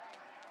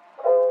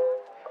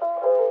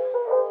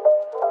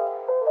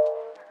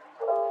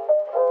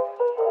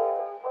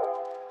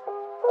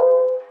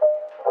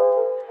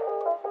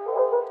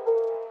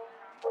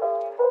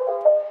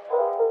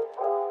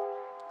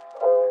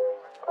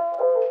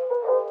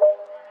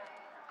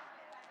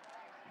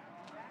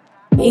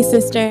Hey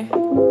sister,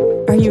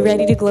 are you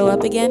ready to glow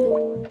up again?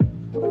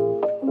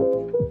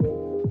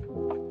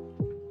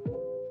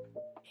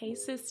 Hey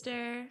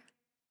sister,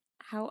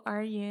 how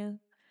are you?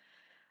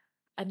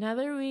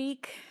 Another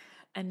week,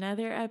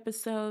 another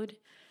episode.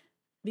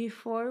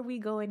 Before we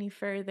go any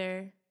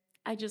further,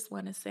 I just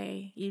want to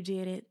say you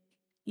did it.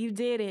 You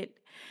did it.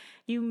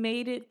 You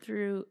made it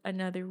through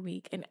another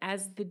week. And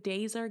as the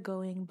days are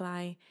going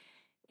by,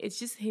 it's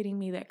just hitting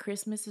me that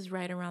Christmas is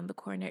right around the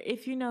corner.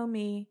 If you know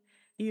me,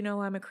 you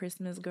know I'm a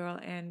Christmas girl,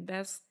 and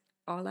that's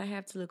all I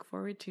have to look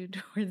forward to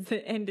towards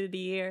the end of the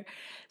year.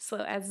 So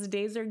as the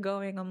days are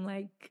going, I'm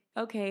like,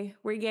 okay,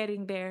 we're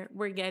getting there.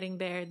 We're getting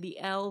there. The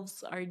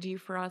elves are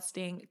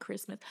defrosting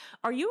Christmas.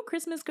 Are you a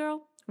Christmas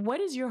girl?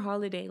 What is your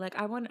holiday? Like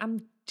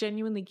I'm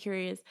genuinely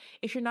curious.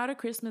 If you're not a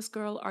Christmas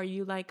girl, are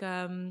you like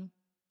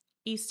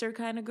Easter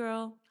kind of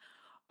girl?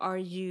 Are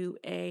you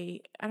I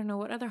don't know,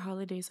 what other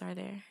holidays are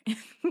there?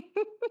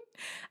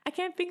 I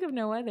can't think of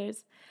no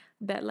others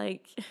that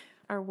like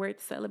are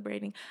worth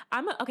celebrating.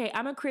 I'm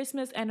a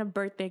Christmas and a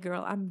birthday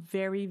girl. I'm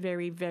very,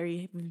 very,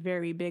 very,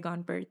 very big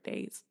on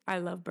birthdays. I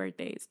love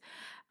birthdays.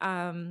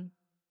 Um,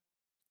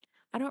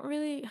 I don't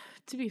really,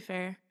 to be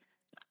fair,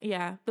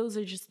 yeah, those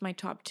are just my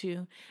top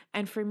two.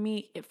 And for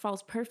me, it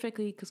falls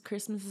perfectly because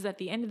Christmas is at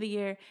the end of the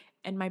year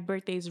and my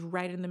birthday is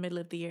right in the middle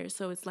of the year.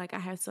 So it's like I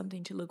have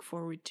something to look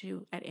forward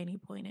to at any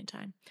point in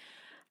time.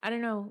 I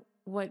don't know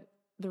what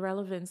the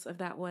relevance of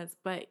that was,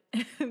 but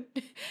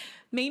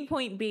main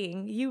point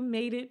being, you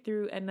made it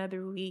through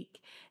another week.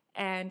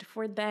 And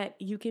for that,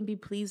 you can be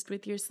pleased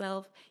with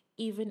yourself,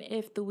 even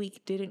if the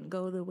week didn't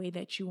go the way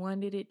that you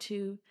wanted it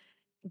to.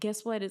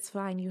 Guess what? It's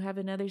fine. You have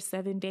another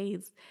 7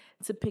 days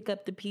to pick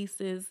up the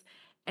pieces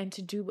and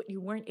to do what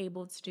you weren't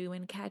able to do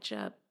and catch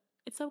up.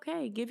 It's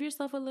okay. Give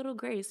yourself a little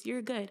grace.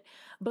 You're good.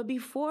 But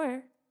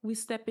before we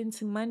step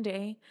into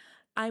Monday,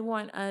 I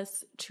want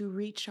us to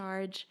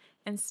recharge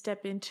and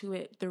step into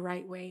it the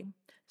right way.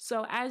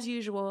 So, as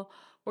usual,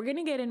 we're going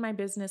to get in my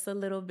business a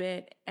little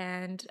bit,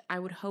 and I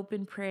would hope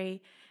and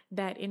pray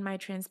that in my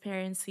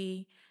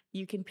transparency,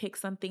 you can pick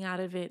something out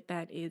of it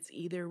that is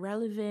either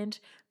relevant,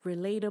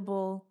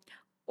 relatable,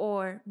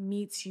 or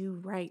meets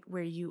you right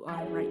where you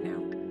are right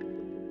now.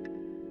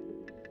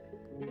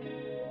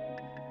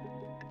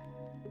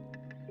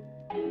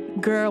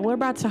 Girl, we're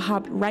about to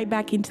hop right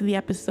back into the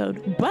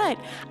episode, but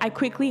I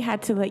quickly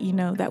had to let you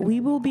know that we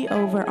will be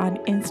over on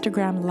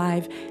Instagram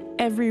Live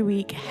every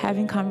week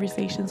having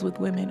conversations with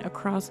women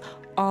across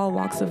all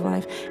walks of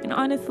life. And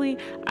honestly,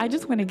 I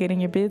just want to get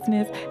in your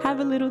business, have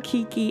a little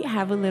kiki,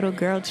 have a little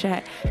girl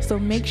chat. So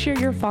make sure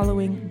you're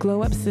following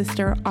Glow Up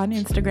Sister on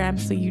Instagram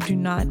so you do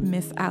not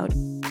miss out.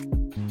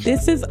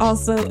 This is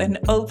also an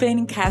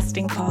open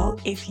casting call.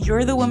 If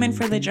you're the woman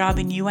for the job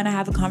and you want to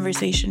have a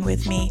conversation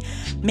with me,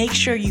 make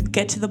sure you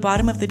get to the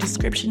bottom of the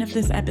description of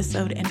this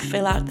episode and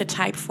fill out the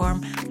type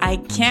form. I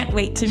can't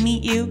wait to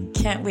meet you,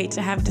 can't wait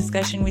to have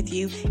discussion with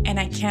you,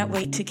 and I can't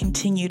wait to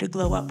continue to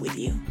glow up with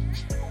you.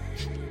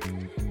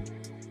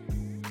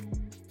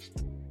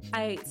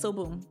 So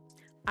boom.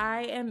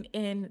 I am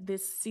in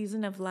this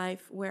season of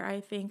life where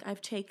I think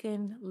I've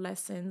taken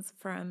lessons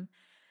from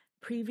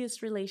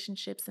previous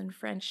relationships and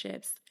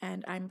friendships,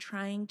 and I'm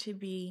trying to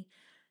be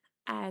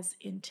as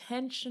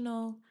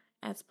intentional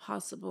as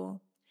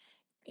possible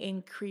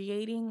in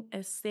creating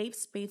a safe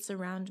space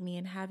around me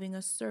and having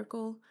a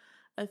circle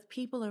of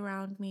people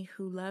around me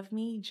who love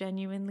me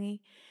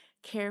genuinely,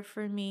 care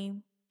for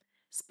me,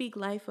 speak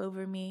life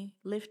over me,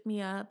 lift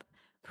me up,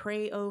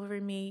 pray over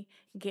me,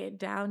 get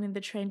down in the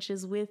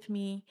trenches with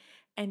me,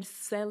 and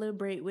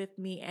celebrate with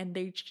me. And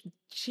they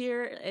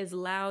cheer as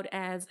loud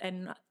as,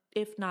 and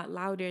if not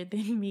louder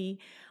than me,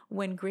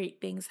 when great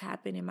things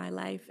happen in my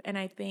life. And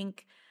I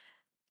think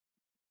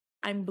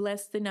I'm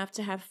blessed enough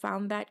to have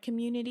found that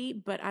community,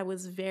 but I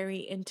was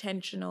very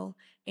intentional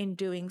in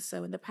doing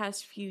so. In the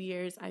past few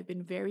years, I've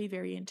been very,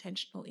 very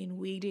intentional in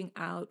weeding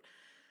out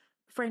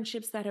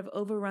friendships that have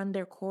overrun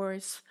their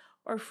course,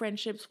 or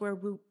friendships where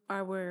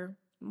our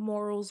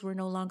morals were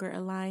no longer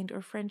aligned,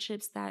 or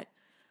friendships that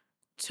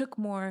took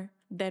more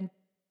than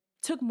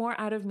took more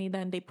out of me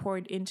than they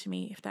poured into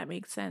me, if that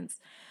makes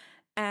sense.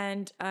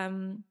 And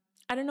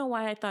I don't know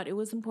why I thought it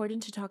was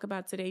important to talk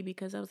about today,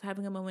 because I was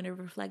having a moment of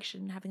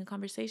reflection, having a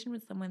conversation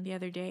with someone the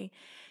other day,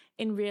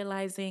 in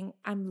realizing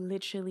I'm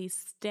literally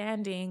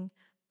standing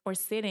or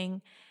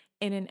sitting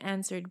in an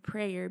answered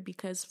prayer,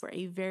 because for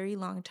a very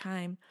long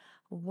time,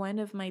 one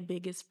of my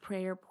biggest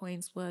prayer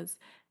points was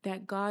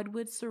that God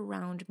would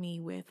surround me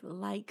with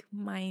like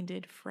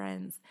minded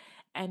friends,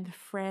 and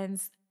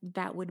friends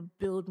that would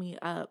build me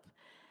up,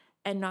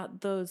 and not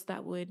those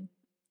that would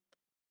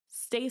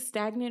stay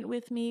stagnant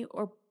with me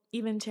or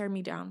even tear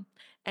me down.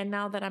 And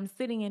now that I'm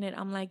sitting in it,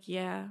 I'm like,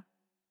 yeah,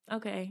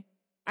 okay,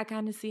 I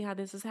kind of see how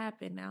this has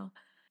happened now.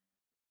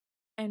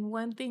 And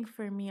one thing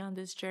for me on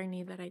this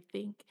journey that I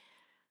think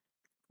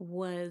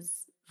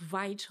was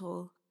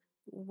vital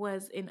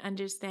was in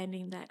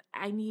understanding that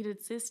I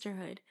needed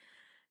sisterhood,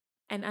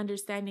 and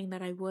understanding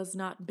that I was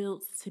not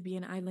built to be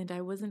an island. I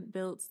wasn't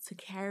built to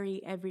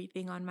carry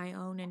everything on my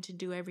own and to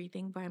do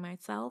everything by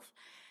myself.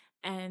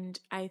 And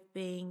I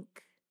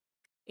think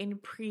in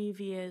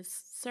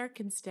previous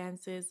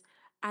circumstances,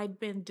 I'd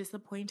been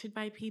disappointed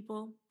by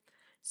people.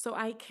 So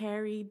I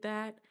carried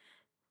that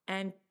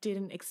and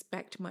didn't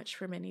expect much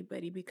from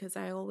anybody because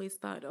I always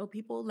thought, oh,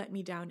 people let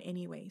me down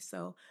anyway.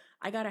 So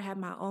I got to have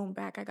my own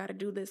back. I got to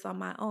do this on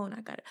my own.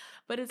 I got to,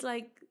 but it's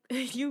like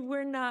you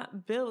were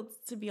not built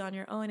to be on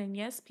your own. And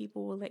yes,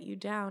 people will let you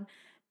down.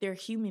 They're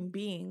human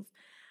beings,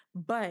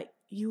 but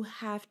you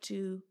have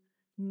to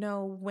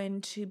know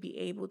when to be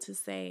able to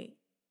say,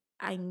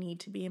 I need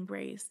to be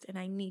embraced and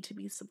I need to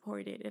be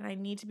supported and I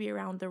need to be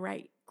around the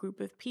right group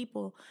of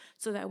people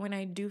so that when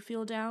I do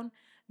feel down,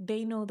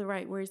 they know the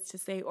right words to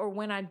say. Or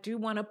when I do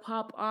want to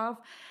pop off,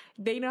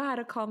 they know how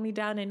to calm me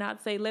down and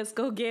not say, let's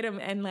go get him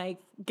and like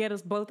get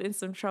us both in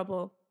some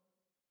trouble.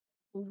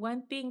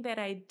 One thing that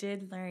I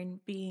did learn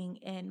being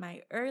in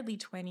my early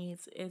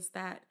 20s is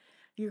that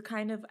you're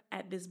kind of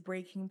at this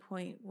breaking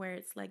point where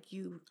it's like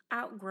you've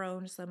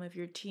outgrown some of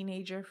your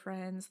teenager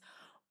friends,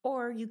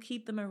 or you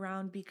keep them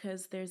around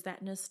because there's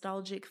that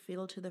nostalgic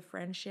feel to the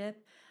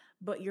friendship,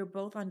 but you're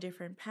both on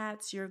different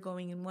paths. You're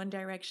going in one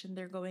direction,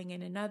 they're going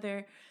in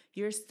another.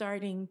 You're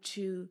starting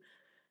to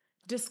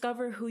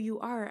discover who you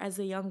are as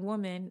a young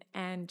woman,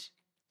 and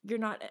you're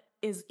not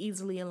as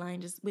easily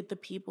aligned as with the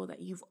people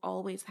that you've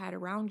always had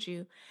around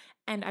you.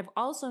 And I've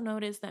also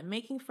noticed that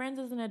making friends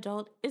as an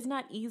adult is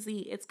not easy.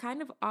 It's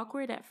kind of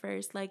awkward at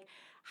first. Like,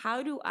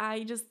 how do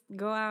I just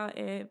go out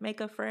and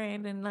make a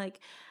friend? And like,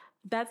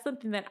 that's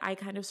something that I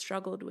kind of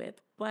struggled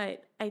with.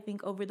 But I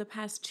think over the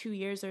past 2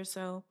 years or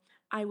so,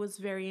 I was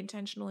very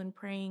intentional in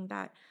praying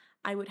that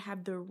I would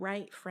have the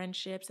right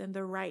friendships and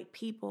the right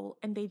people.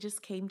 And they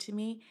just came to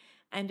me,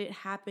 and it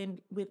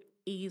happened with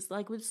ease,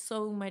 like with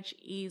so much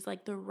ease.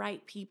 Like the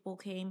right people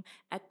came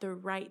at the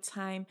right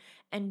time.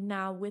 And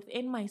now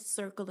within my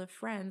circle of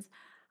friends,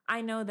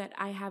 I know that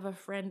I have a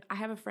friend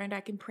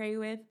I can pray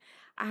with.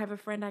 I have a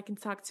friend I can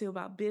talk to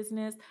about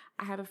business.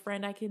 I have a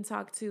friend I can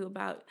talk to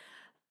about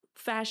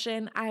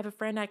fashion. I have a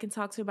friend I can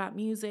talk to about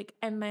music.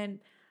 And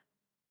then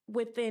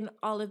within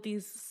all of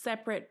these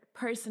separate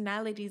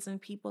personalities and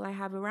people I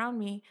have around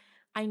me,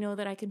 I know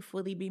that I can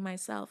fully be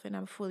myself and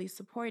I'm fully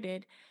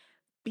supported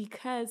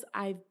because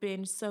I've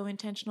been so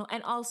intentional.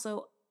 And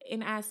also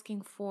in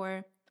asking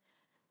for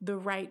the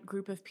right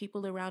group of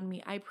people around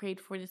me, I prayed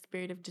for the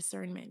spirit of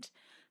discernment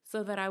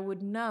so that I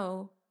would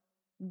know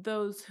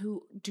those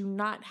who do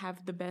not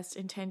have the best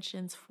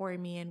intentions for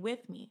me and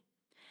with me.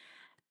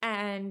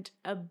 And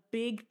a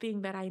big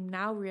thing that I'm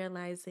now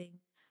realizing,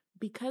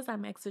 because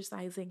I'm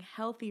exercising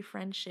healthy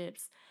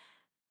friendships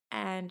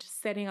and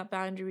setting up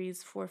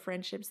boundaries for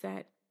friendships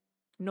that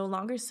no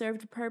longer serve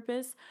the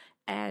purpose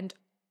and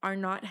are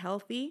not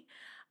healthy,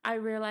 I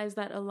realize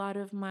that a lot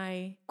of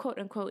my quote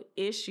unquote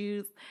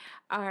issues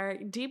are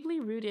deeply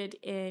rooted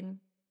in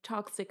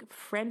toxic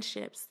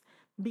friendships.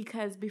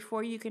 Because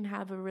before you can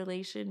have a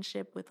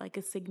relationship with like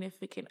a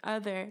significant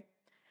other,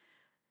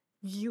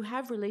 you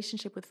have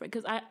relationship with friends.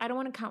 Because I don't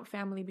want to count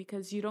family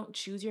because you don't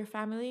choose your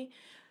family.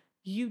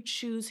 You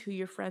choose who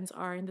your friends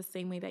are in the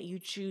same way that you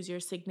choose your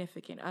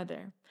significant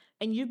other.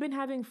 And you've been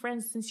having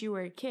friends since you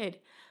were a kid,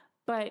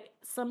 but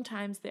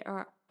sometimes there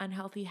are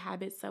unhealthy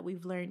habits that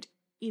we've learned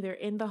either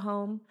in the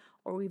home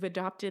or we've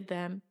adopted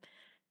them.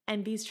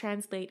 And these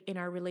translate in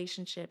our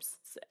relationships.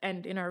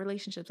 And in our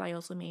relationships, I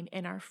also mean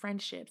in our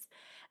friendships.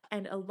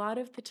 And a lot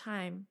of the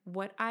time,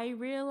 what I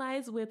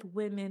realize with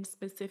women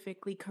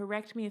specifically,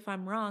 correct me if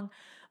I'm wrong,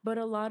 but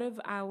a lot of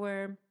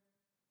our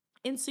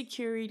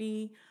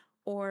insecurity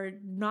or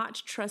not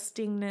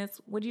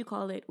trustingness, what do you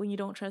call it when you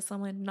don't trust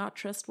someone? Not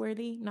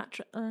trustworthy,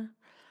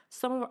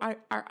 some of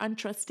our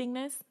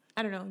untrustingness.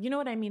 I don't know. You know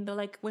what I mean though?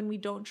 Like when we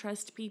don't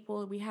trust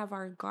people, we have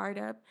our guard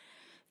up.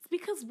 It's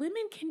because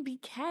women can be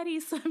catty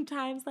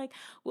sometimes. Like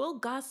we'll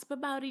gossip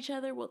about each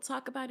other, we'll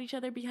talk about each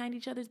other behind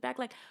each other's back.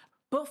 Like,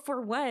 but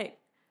for what?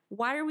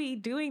 Why are we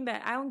doing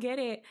that? I don't get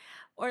it.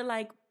 Or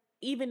like,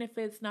 even if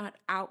it's not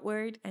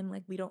outward and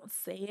like we don't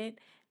say it,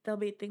 they'll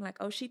be thinking like,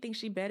 oh, she thinks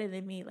she better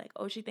than me. Like,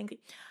 oh, she think.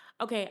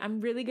 Okay, I'm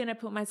really gonna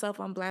put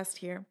myself on blast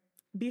here.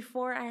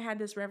 Before I had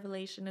this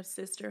revelation of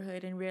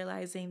sisterhood and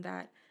realizing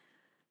that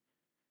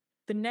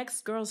the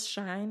next girl's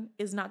shine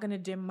is not going to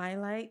dim my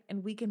light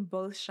and we can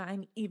both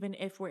shine even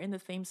if we're in the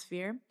same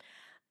sphere.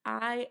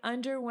 I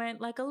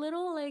underwent like a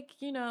little a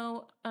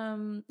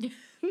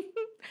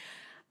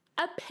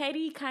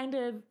petty kind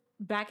of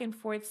back and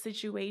forth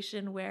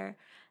situation where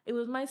it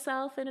was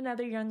myself and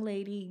another young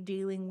lady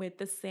dealing with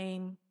the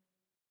same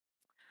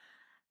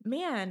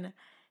man.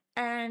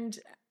 And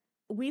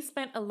we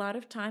spent a lot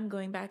of time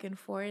going back and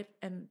forth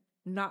and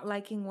not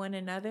liking one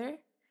another,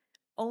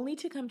 only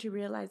to come to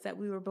realize that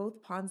we were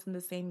both pawns in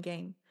the same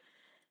game.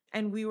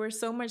 And we were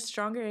so much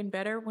stronger and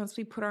better once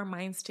we put our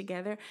minds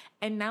together.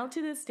 And now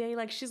to this day,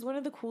 like she's one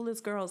of the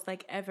coolest girls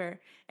like ever.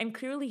 And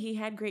clearly he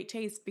had great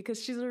taste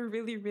because she's a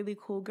really, really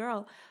cool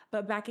girl.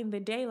 But back in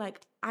the day, like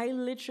I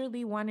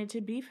literally wanted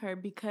to beef her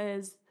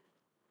because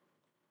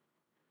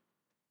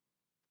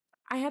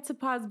I had to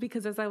pause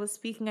because as I was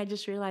speaking, I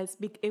just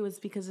realized it was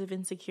because of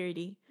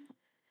insecurity.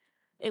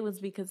 It was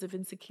because of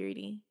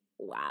insecurity.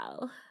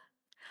 Wow.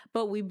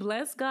 But we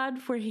bless God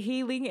for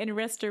healing and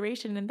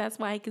restoration, and that's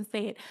why I can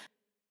say it.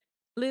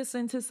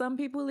 Listen, to some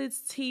people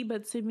it's tea,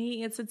 but to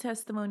me it's a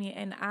testimony,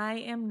 and I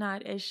am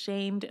not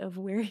ashamed of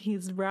where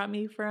He's brought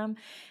me from.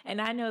 And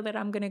I know that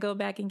I'm gonna go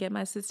back and get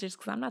my sisters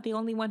because I'm not the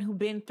only one who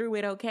been through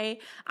it, okay?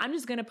 I'm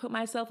just gonna put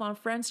myself on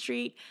Front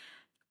Street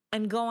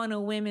and go on a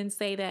whim and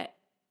say that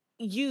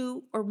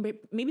you, or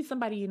maybe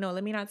somebody you know,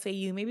 let me not say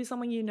you, maybe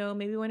someone you know,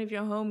 maybe one of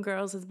your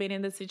homegirls has been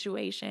in the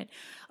situation.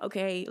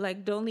 Okay,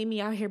 like don't leave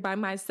me out here by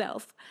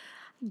myself.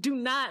 Do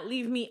not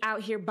leave me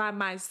out here by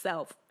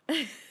myself.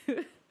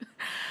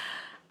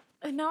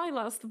 And now I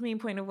lost the main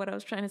point of what I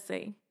was trying to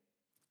say.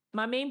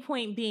 My main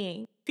point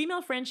being,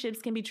 female friendships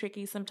can be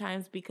tricky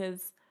sometimes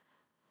because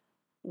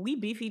we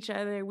beef each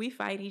other, we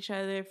fight each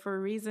other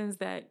for reasons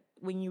that,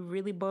 when you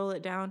really boil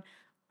it down,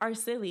 are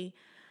silly.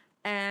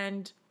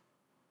 And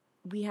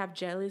we have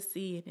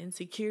jealousy and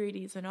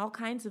insecurities and all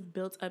kinds of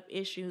built up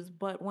issues.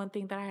 But one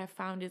thing that I have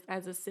found is,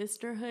 as a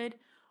sisterhood,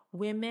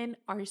 women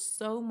are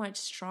so much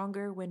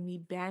stronger when we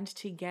band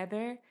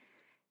together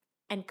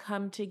and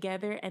come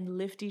together and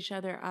lift each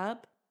other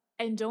up.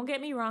 And don't get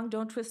me wrong,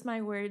 don't twist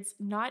my words.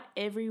 Not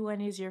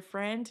everyone is your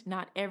friend.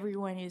 Not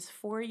everyone is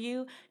for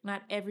you.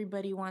 Not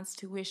everybody wants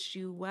to wish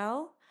you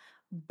well.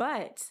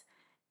 But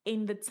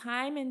in the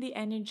time and the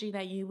energy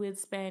that you would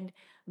spend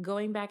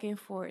going back and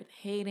forth,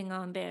 hating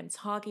on them,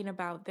 talking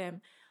about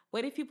them,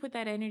 what if you put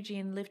that energy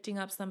in lifting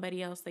up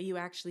somebody else that you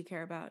actually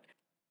care about?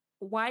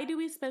 Why do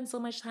we spend so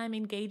much time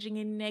engaging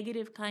in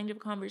negative kind of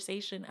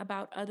conversation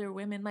about other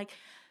women? Like,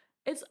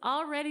 it's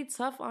already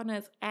tough on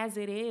us as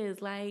it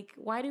is. Like,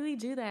 why do we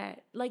do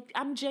that? Like,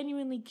 I'm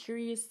genuinely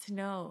curious to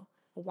know,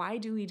 why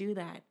do we do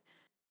that?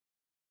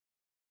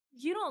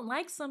 You don't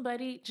like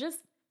somebody,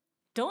 just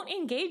don't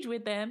engage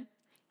with them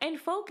and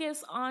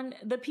focus on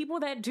the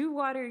people that do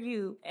water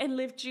you and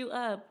lift you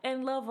up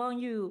and love on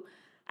you.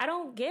 I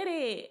don't get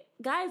it.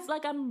 Guys,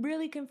 like, I'm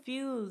really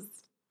confused.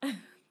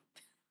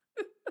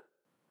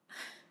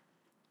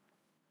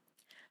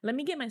 Let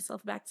me get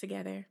myself back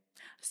together.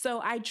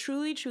 So, I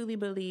truly, truly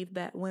believe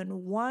that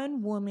when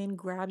one woman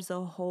grabs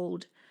a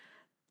hold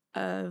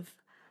of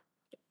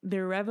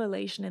the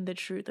revelation and the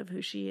truth of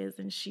who she is,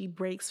 and she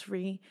breaks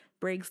free,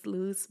 breaks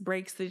loose,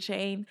 breaks the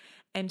chain,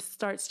 and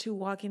starts to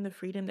walk in the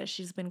freedom that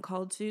she's been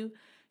called to,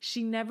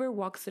 she never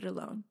walks it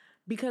alone.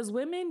 Because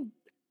women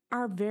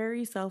are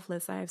very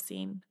selfless, I have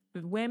seen.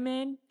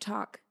 Women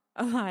talk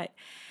a lot.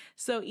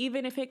 So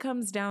even if it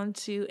comes down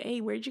to, hey,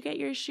 where'd you get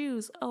your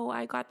shoes? Oh,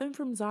 I got them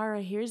from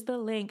Zara. Here's the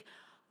link.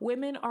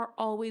 Women are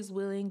always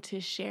willing to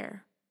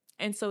share.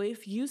 And so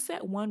if you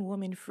set one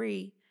woman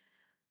free,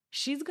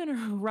 she's going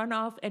to run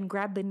off and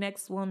grab the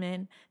next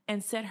woman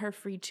and set her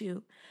free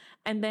too.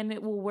 And then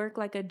it will work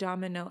like a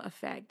domino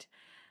effect.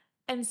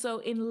 And so,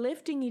 in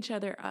lifting each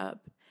other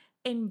up,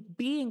 in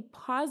being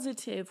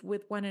positive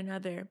with one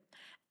another,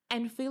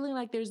 and feeling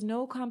like there's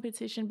no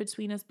competition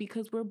between us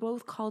because we're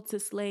both called to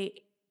slay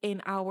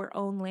in our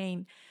own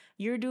lane.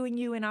 You're doing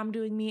you and I'm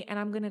doing me, and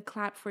I'm going to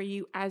clap for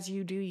you as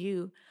you do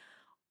you.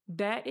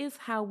 That is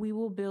how we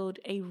will build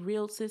a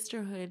real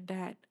sisterhood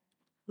that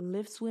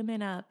lifts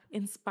women up,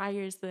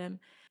 inspires them,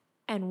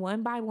 and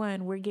one by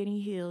one, we're getting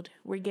healed.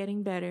 We're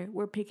getting better.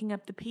 We're picking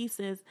up the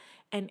pieces,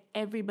 and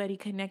everybody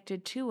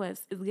connected to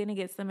us is going to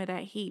get some of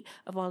that heat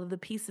of all of the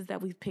pieces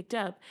that we've picked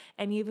up.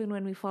 And even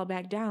when we fall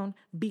back down,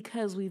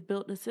 because we've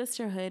built a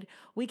sisterhood,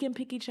 we can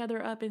pick each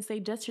other up and say,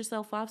 dust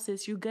yourself off,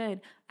 sis. You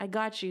good. I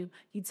got you.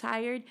 You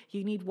tired?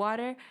 You need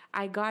water?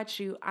 I got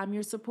you. I'm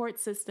your support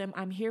system.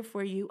 I'm here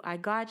for you. I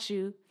got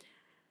you.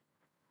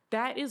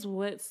 That is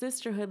what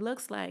sisterhood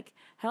looks like.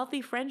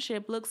 Healthy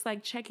friendship looks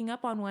like checking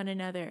up on one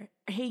another.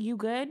 Hey, you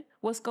good?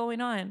 What's going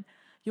on?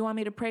 You want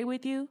me to pray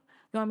with you?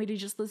 You want me to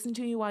just listen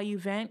to you while you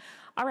vent?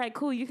 All right,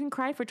 cool. You can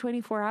cry for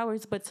 24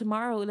 hours, but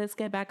tomorrow let's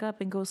get back up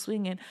and go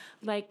swinging.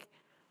 Like,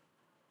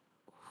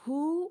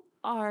 who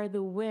are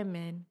the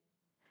women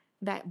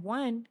that,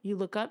 one, you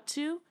look up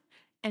to,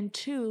 and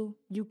two,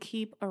 you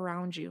keep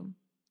around you?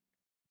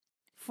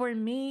 For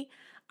me,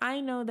 I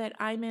know that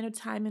I'm in a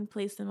time and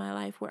place in my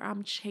life where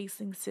I'm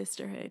chasing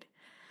sisterhood.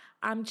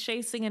 I'm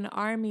chasing an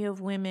army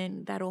of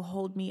women that'll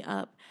hold me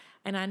up.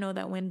 And I know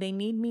that when they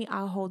need me,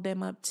 I'll hold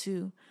them up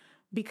too.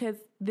 Because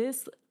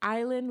this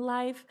island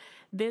life,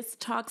 this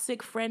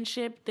toxic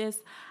friendship, this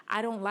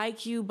I don't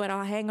like you, but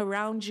I'll hang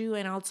around you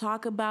and I'll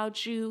talk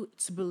about you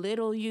to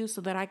belittle you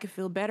so that I can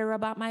feel better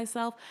about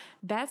myself,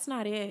 that's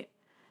not it.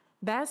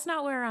 That's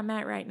not where I'm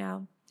at right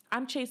now.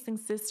 I'm chasing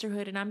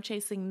sisterhood, and I'm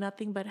chasing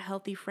nothing but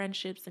healthy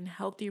friendships and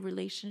healthy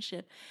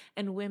relationship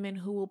and women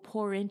who will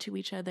pour into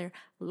each other,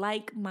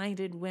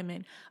 like-minded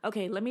women.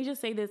 Okay, let me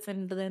just say this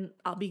and then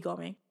I'll be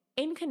going.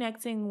 In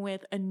connecting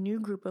with a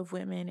new group of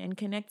women and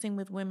connecting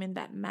with women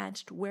that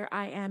matched where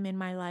I am in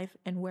my life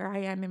and where I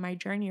am in my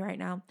journey right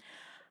now,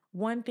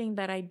 one thing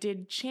that I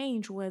did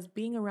change was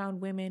being around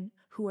women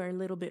who are a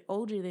little bit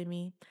older than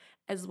me,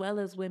 as well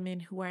as women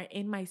who are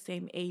in my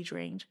same age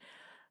range.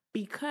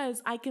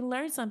 because I can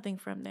learn something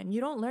from them. You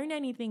don't learn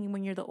anything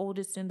when you're the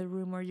oldest in the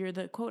room or you're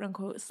the quote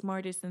unquote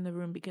smartest in the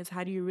room, because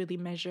how do you really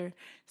measure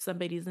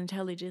somebody's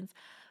intelligence?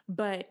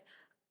 But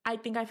I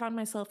think I found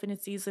myself in a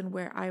season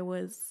where I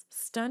was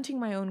stunting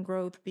my own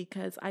growth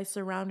because I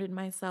surrounded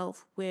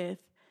myself with,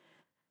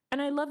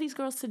 and I love these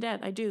girls to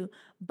death, I do,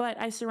 but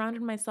I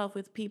surrounded myself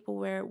with people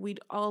where we'd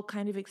all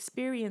kind of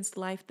experienced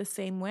life the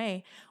same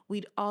way.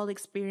 We'd all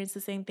experienced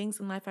the same things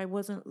in life. I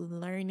wasn't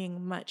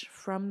learning much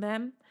from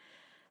them.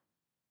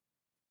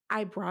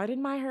 I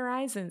broadened my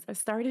horizons. I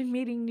started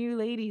meeting new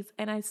ladies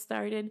and I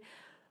started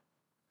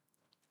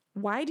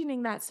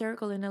widening that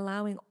circle and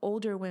allowing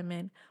older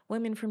women,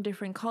 women from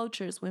different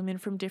cultures, women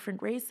from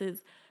different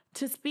races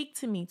to speak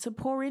to me, to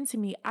pour into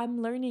me.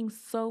 I'm learning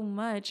so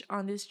much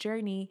on this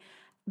journey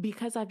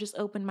because I've just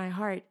opened my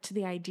heart to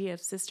the idea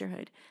of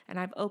sisterhood. And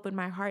I've opened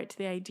my heart to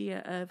the idea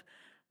of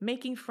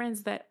making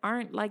friends that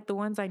aren't like the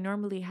ones I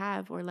normally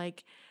have, or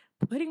like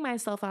putting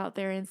myself out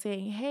there and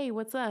saying, hey,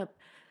 what's up?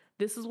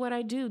 This is what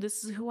I do.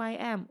 This is who I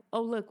am.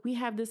 Oh, look, we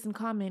have this in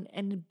common,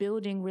 and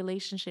building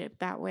relationship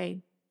that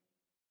way.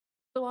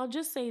 So I'll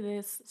just say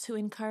this to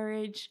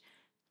encourage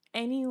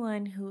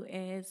anyone who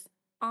is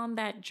on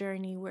that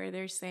journey where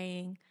they're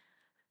saying,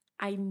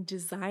 I'm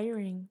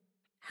desiring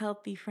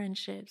healthy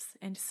friendships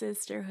and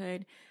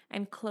sisterhood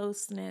and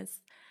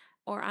closeness,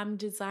 or I'm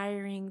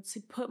desiring to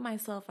put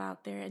myself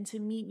out there and to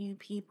meet new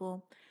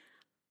people.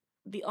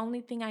 The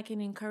only thing I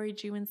can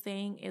encourage you in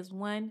saying is,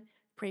 one,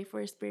 pray for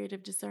a spirit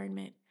of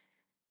discernment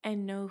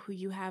and know who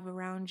you have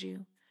around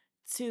you.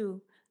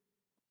 Two,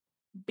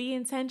 be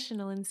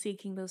intentional in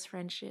seeking those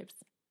friendships.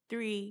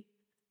 Three,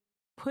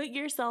 put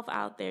yourself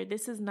out there.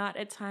 This is not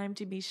a time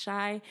to be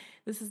shy.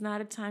 This is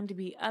not a time to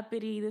be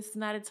uppity. This is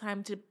not a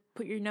time to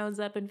put your nose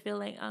up and feel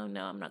like, oh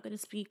no, I'm not going to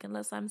speak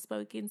unless I'm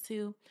spoken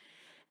to.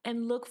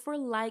 And look for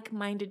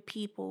like-minded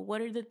people.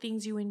 What are the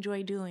things you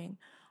enjoy doing?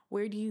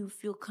 Where do you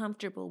feel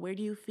comfortable? Where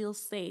do you feel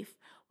safe?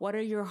 What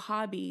are your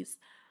hobbies?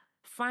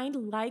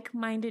 Find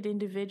like-minded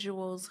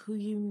individuals who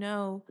you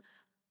know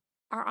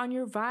are on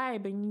your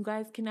vibe and you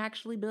guys can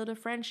actually build a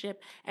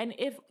friendship. And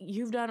if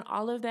you've done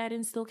all of that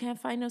and still can't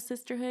find no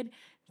sisterhood,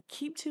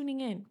 keep tuning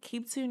in.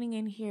 Keep tuning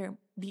in here.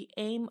 The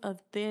aim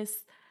of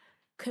this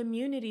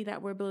community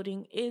that we're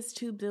building is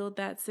to build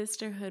that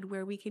sisterhood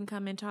where we can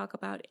come and talk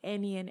about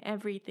any and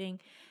everything.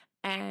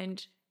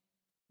 And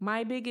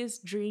my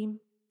biggest dream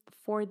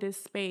for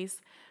this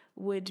space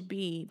would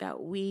be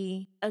that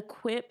we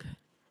equip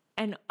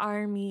an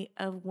army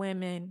of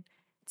women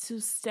to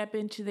step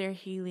into their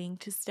healing,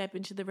 to step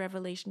into the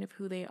revelation of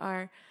who they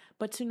are,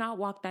 but to not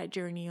walk that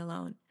journey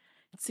alone,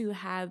 to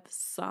have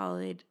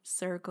solid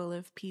circle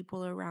of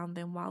people around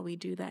them while we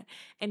do that.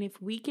 And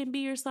if we can be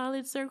your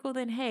solid circle,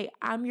 then hey,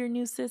 I'm your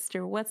new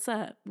sister. What's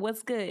up?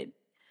 What's good?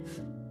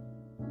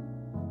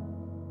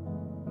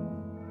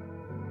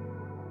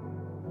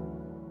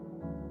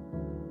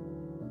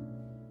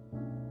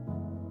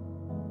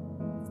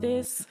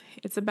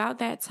 It's about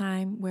that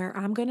time where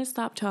I'm going to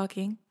stop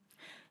talking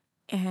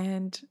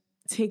and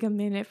take a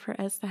minute for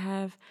us to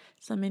have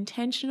some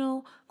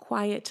intentional,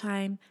 quiet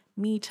time,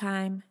 me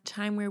time,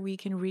 time where we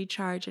can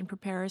recharge and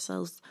prepare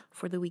ourselves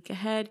for the week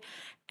ahead.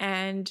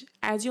 And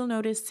as you'll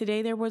notice,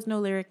 today there was no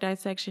lyric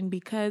dissection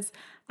because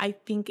I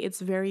think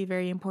it's very,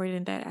 very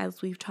important that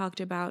as we've talked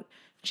about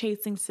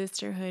chasing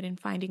sisterhood and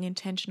finding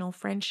intentional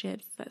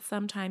friendships, that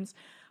sometimes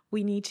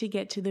we need to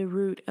get to the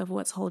root of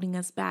what's holding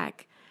us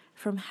back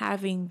from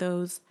having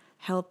those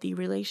healthy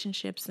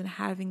relationships and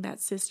having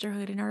that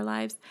sisterhood in our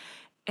lives.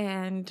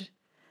 And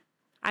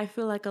I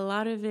feel like a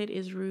lot of it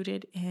is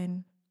rooted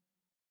in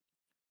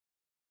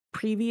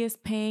previous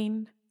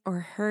pain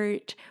or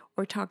hurt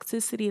or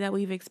toxicity that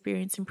we've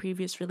experienced in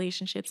previous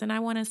relationships. And I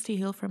want us to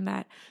heal from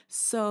that.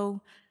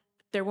 So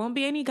there won't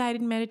be any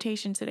guided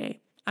meditation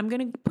today. I'm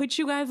going to put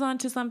you guys on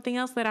to something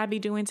else that I'd be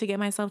doing to get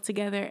myself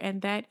together,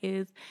 and that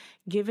is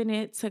giving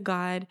it to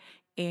God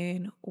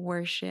in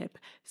worship.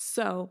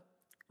 So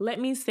let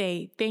me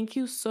say thank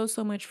you so,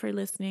 so much for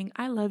listening.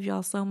 I love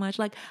y'all so much.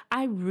 Like,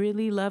 I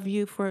really love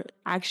you for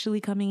actually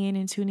coming in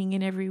and tuning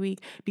in every week,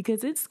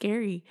 because it's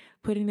scary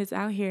putting this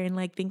out here and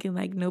like thinking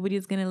like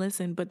nobody's going to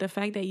listen. But the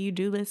fact that you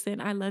do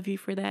listen, I love you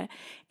for that.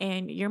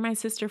 And you're my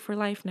sister for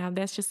life now.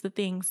 That's just the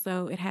thing.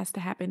 So it has to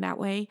happen that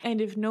way.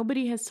 And if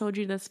nobody has told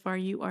you thus far,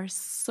 you are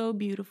so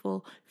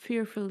beautiful,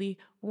 fearfully,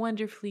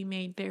 wonderfully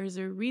made. There's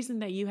a reason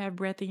that you have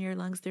breath in your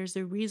lungs. There's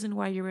a reason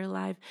why you're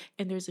alive.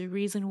 And there's a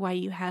reason why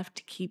you have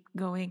to keep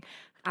going.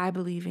 I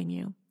believe in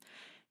you.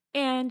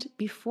 And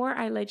before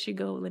I let you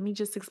go, let me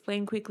just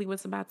explain quickly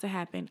what's about to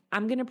happen.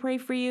 I'm going to pray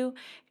for you.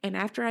 And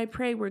after I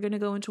pray, we're going to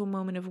go into a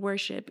moment of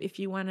worship. If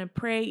you want to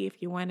pray,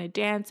 if you want to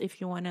dance, if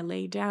you want to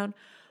lay down,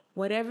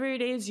 whatever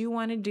it is you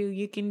want to do,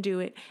 you can do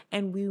it.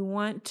 And we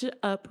want to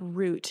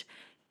uproot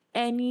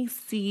any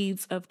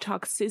seeds of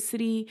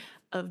toxicity,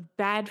 of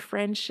bad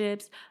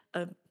friendships,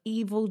 of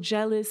evil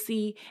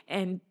jealousy,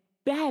 and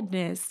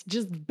badness,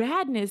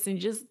 and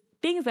just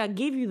things that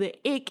give you the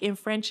ick in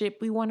friendship.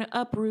 We want to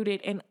uproot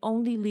it and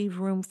only leave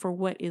room for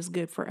what is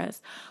good for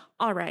us.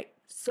 All right.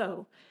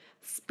 So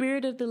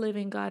Spirit of the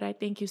living God, I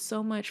thank you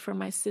so much for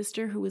my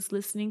sister who is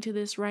listening to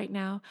this right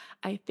now.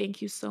 I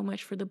thank you so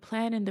much for the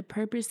plan and the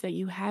purpose that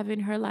you have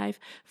in her life.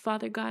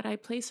 Father God, I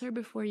place her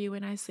before you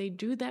and I say,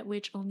 do that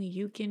which only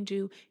you can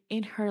do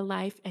in her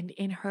life and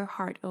in her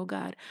heart, oh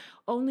God.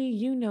 Only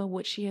you know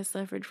what she has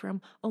suffered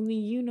from. Only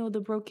you know the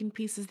broken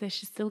pieces that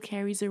she still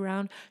carries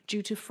around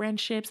due to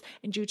friendships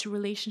and due to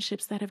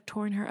relationships that have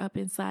torn her up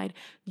inside.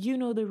 You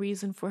know the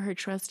reason for her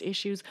trust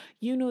issues.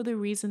 You know the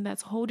reason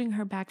that's holding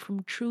her back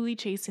from truly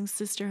chasing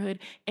sisterhood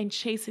and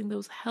chasing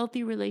those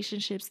healthy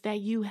relationships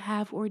that you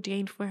have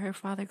ordained for her,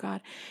 Father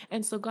God.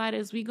 And so, God,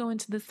 as we go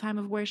into this time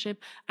of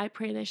worship, I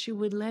pray that she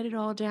would let it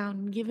all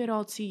down, give it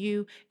all to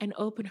you, and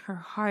open her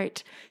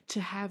heart to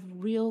have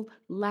real,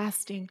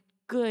 lasting,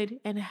 good,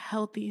 and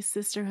healthy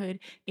sisterhood.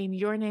 In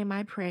your name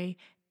I pray.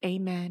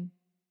 Amen.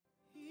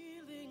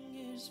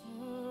 Healing is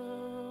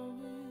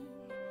flowing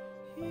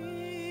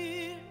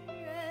here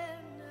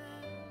and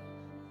now.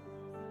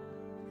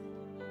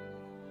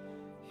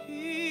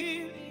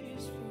 Healing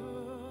is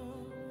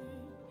flowing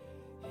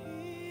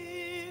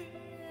here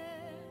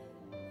and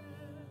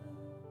now.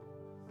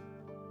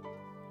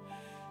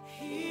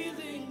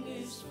 Healing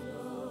is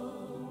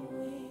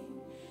flowing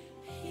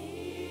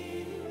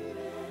here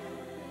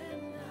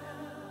and now.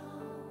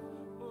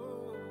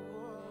 Oh,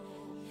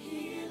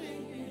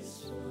 healing is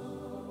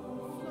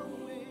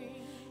flowing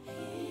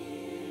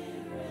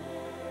here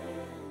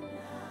and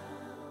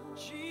now.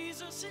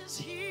 Jesus is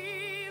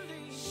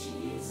healing.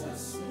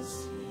 Jesus is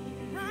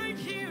healing. Right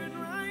here and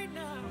right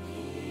now.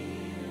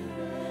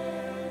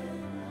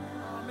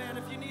 Oh man,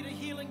 if you need a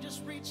healing,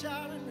 just reach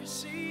out and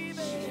receive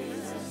it.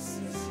 Jesus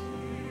is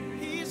healing.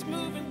 He's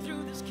moving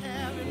through this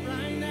cabin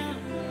right now.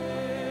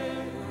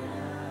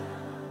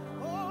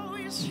 Oh,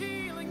 he's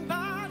healing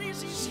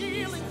bodies, he's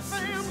healing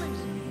families,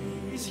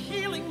 he's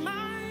healing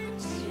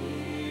minds.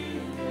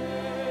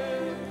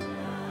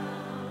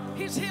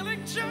 He's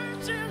healing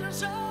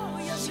churches, oh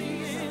yes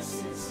he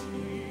is.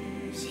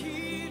 He's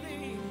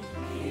healing.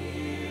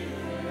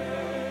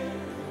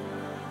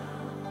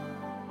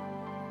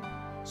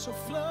 So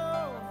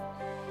flow,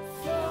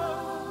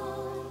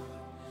 flow,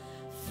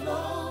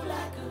 flow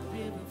like a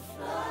river,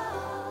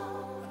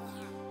 flow,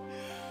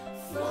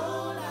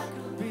 flow like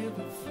a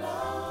river,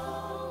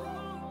 flow,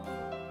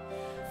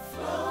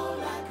 flow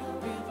like a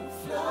river,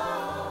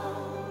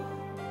 flow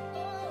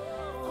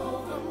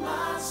over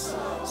my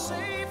soul.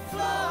 Say flow,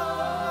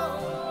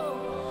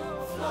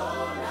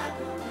 flow like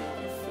a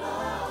river,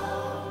 flow,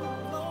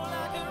 flow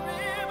like a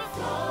river,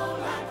 flow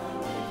like a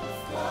river,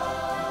 flow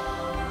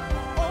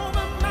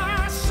over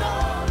my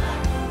soul,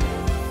 like a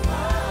river,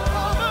 flow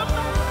over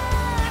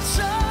my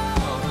soul,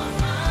 over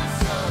my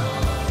soul,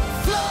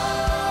 flow,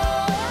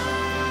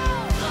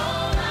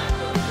 flow like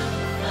a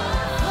river,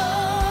 flow,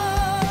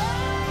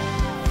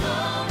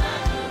 flow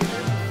like a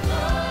river,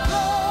 flow,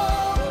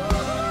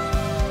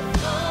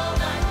 flow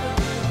like a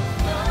river,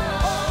 flow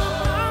over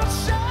my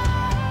soul,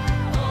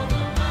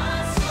 over my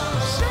soul.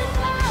 Say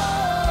flow,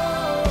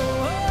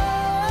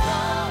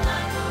 flow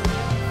like a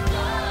river,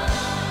 flow like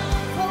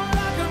a river, flow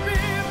like a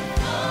river.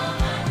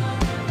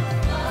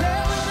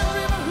 There is a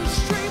river whose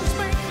streams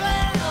make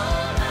glad.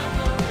 Flow like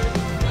a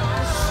river, flow.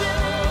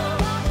 City of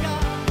my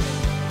God,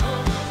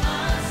 over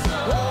my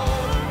soul.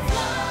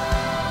 Flow,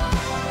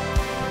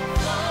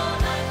 flow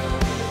like a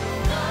river,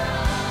 flow,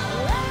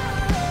 flow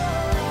like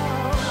a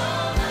river,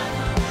 flow like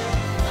a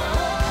river,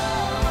 flow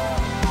over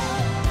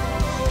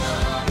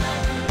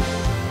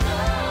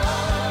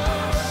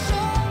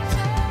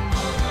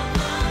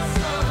my soul.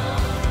 Flow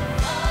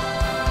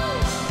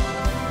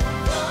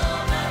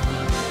like a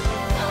river,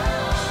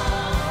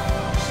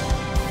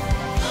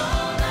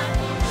 flow like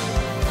a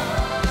river.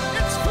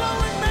 It's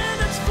flowing, man,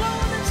 it's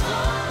flowing, it's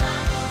flowing.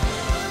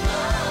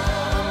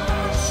 Over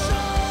my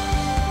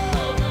soul,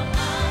 over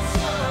my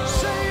soul.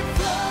 Say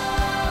flow,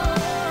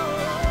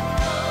 flow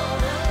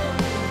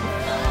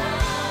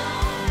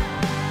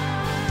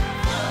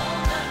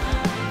like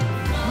a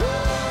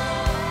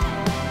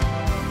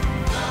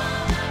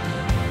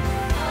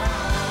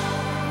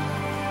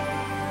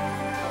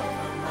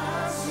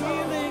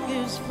healing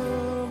is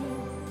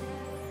flowing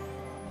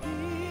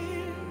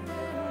here and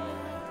now.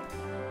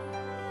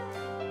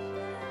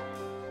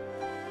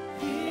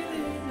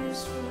 Healing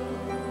is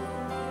flowing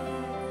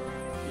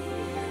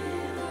here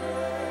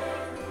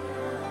and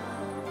now.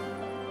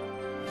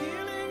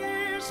 Healing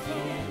is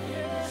flowing,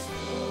 yes.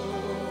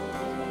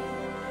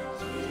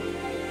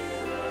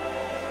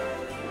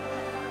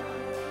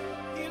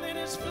 Healing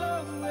is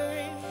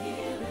flowing.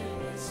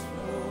 Healing is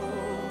flowing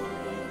here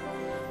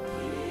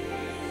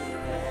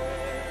and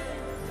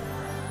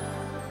now.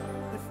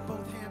 Lift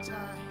both hands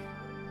high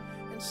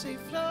and say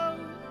flow.